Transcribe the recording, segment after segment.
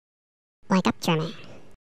wake up, Germaine.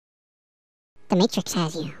 The Matrix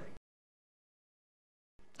has you.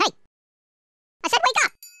 Hey! I said wake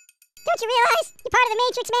up! Don't you realize you're part of the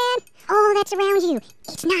Matrix, man? All that's around you,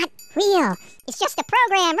 it's not real. It's just a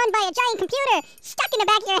program run by a giant computer stuck in the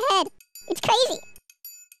back of your head. It's crazy.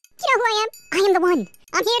 Do you know who I am? I am the one.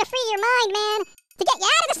 I'm here to free your mind, man. To get you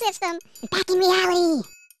out of the system and back in reality.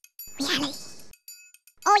 Reality.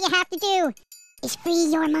 All you have to do is free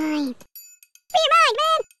your mind. Free your mind,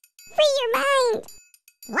 man! Free your mind!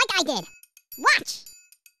 Like I did. Watch!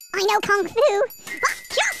 I know Kung Fu.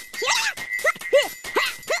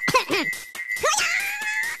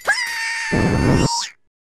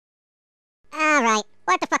 Alright,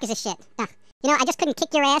 what the fuck is this shit? You know, I just couldn't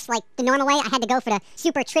kick your ass like the normal way. I had to go for the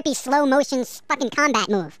super trippy, slow motion fucking combat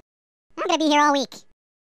move. I'm gonna be here all week.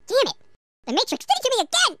 Damn it! The Matrix did it to me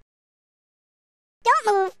again! Don't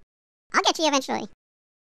move! I'll get you eventually.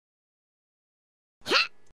 Ha!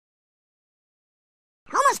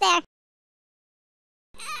 Almost there!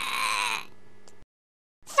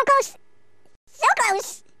 So close! So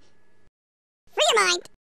close! Free your mind!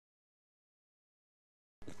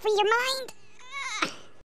 Free your mind!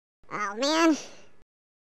 Oh, man.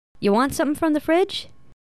 You want something from the fridge?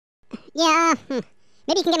 Yeah, maybe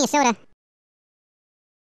you can get me a soda.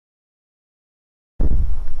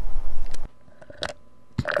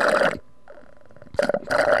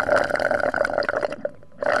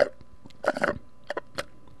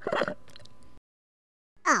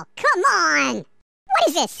 Oh, come on! What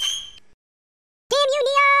is this? Damn you,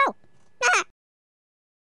 Neo!